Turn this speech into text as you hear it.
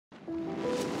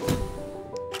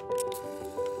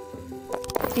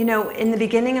You know, in the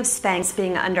beginning of Spanx,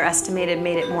 being underestimated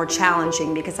made it more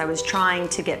challenging because I was trying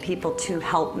to get people to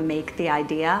help make the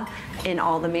idea in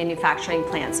all the manufacturing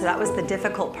plants. So that was the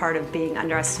difficult part of being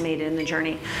underestimated in the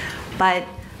journey. But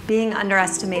being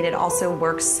underestimated also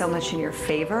works so much in your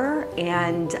favor,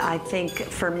 and I think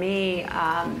for me,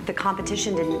 the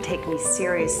competition didn't take me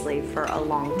seriously for a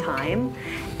long time,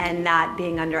 and that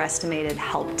being underestimated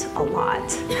helped a lot.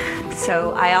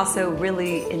 So I also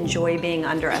really enjoy being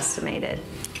underestimated.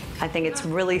 I think it's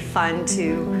really fun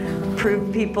to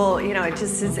prove people, you know,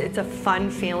 it's a fun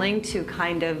feeling to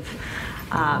kind of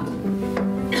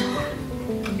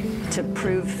to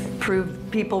prove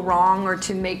people wrong, or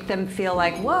to make them feel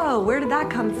like, whoa, where did that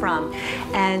come from?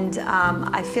 And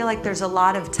I feel like there's a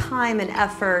lot of time and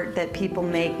effort that people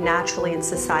make naturally in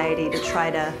society to try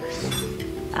to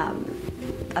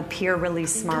appear really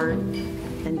smart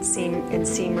and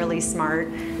seem really smart.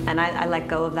 And I let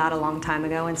go of that a long time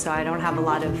ago, and so I don't have a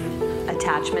lot of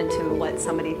attachment to what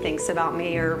somebody thinks about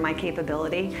me or my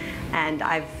capability, and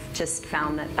I've just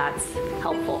found that that's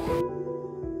helpful.